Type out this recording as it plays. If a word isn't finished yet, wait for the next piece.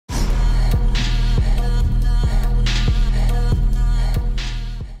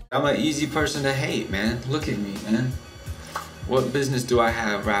I'm an easy person to hate, man. Look at me, man. What business do I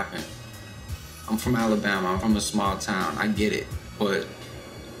have rapping? I'm from Alabama, I'm from a small town, I get it, but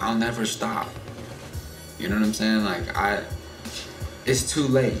I'll never stop. You know what I'm saying? Like, it's too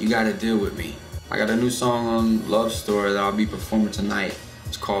late, you gotta deal with me. I got a new song on Love Story that I'll be performing tonight.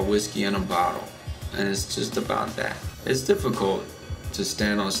 It's called Whiskey in a Bottle, and it's just about that. It's difficult to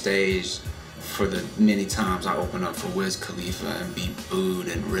stand on stage for the many times I open up for Wiz Khalifa and be booed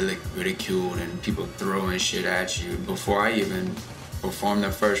and really ridiculed and people throwing shit at you before I even perform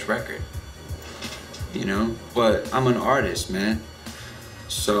their first record, you know? But I'm an artist, man.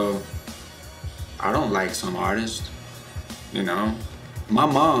 So I don't like some artists, you know? My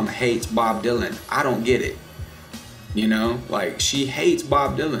mom hates Bob Dylan. I don't get it, you know? Like, she hates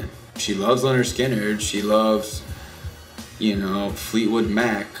Bob Dylan. She loves Leonard Skinner. She loves, you know, Fleetwood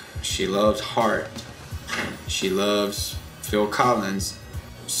Mac. She loves Heart. She loves Phil Collins.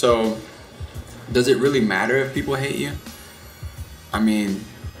 So, does it really matter if people hate you? I mean,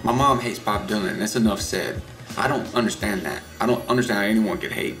 my mom hates Bob Dylan. That's enough said. I don't understand that. I don't understand how anyone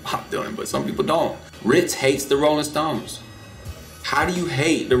could hate Bob Dylan, but some people don't. Ritz hates the Rolling Stones. How do you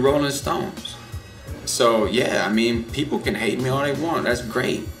hate the Rolling Stones? So, yeah, I mean, people can hate me all they want. That's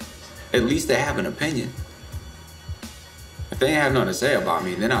great. At least they have an opinion. If they ain't have nothing to say about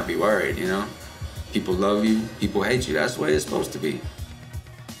me, then I'll be worried, you know? People love you, people hate you. That's the way it's supposed to be.